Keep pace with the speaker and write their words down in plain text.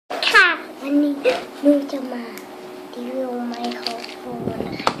วันนี้หนูจะมารีวิวไมโครโฟนน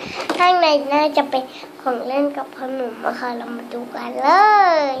ะคะข้างในน่าจะเป็นของเล่นกับขนมนะคะเรามาดูกันเล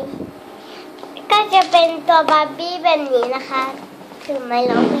ยก็จะเป็นตัวบาร์บี้แบบนี้นะคะถือไม้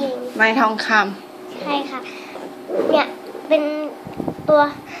ร้องเพลงไม้ทองคำใช่ค่ะเนี่ยเป็นตัว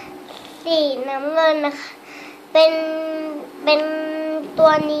สีน้ำเงินนะคะเป็นตั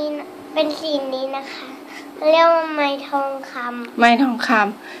วนี้เป็นสีนี้นะคะเรียกว่าไม้ทองคำไม้ทองค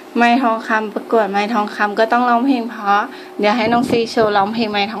ำไม้ทองคำประกวดไม้ทองคำก็ต้องร้องเพลงเพราะเดี๋ยวให้น้องซีโชว์ร้องเพลง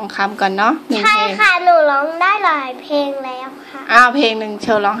ไม้ทองคำก่อนเนาะใช่ค่ะหนูร้องได้หลายเพลงแล้วค่ะเพลงหนึ่งโช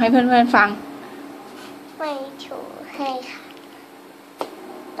ว์ร้องให้เพื่อนๆฟังไม่โชว์ให้ค่ะ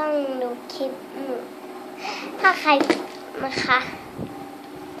ต้องดูคลิปหนูถ้าใครนะคะ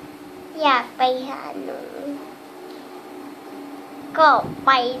อยากไปหาหนูก็ไ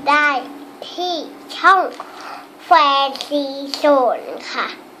ปได้ที่ช่องแฟนซีโซนค่ะ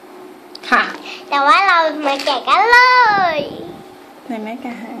แต่ว่าเรามาแกะกันเลยไหนไม่แก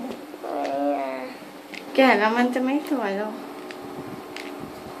ะให้แกะแล้วมันจะไม่สวยหรอก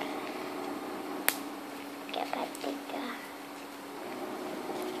แกะพลาสติก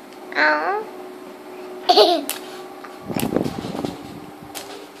เอา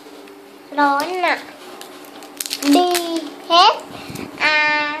ร้อนน่ะดี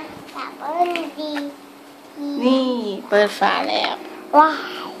นี่เปิดฝาแล้วว้า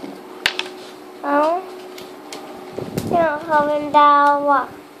วอยากเขาเป็นดาวอ่ะ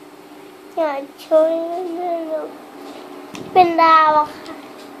อยากช่วยเป็นดาวอะค่ะ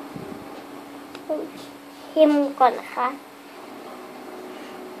ชิมก่อนนะคะ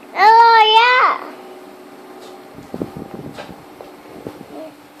อร่อยอ่ะ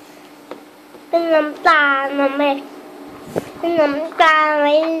เป็นน้ำตาลนะแม่เป็นน้ำตาลไ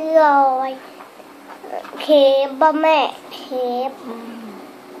ม่ลอยเคฟป่ะแม่เคฟ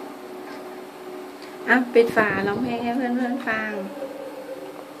ปิดฝาร้องเพลงให้เพื่อนๆฟัง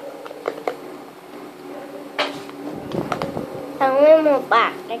ทั้งไม่หมดปา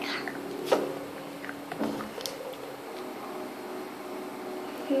กเลยค่ะ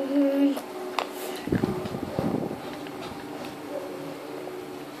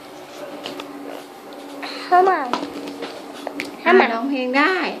เข้ามาร้องเพลงไ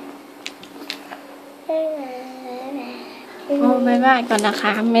ด้โอ้บ๊ายบายก่อนนะค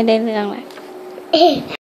ะไม่ได้เรื่องเลย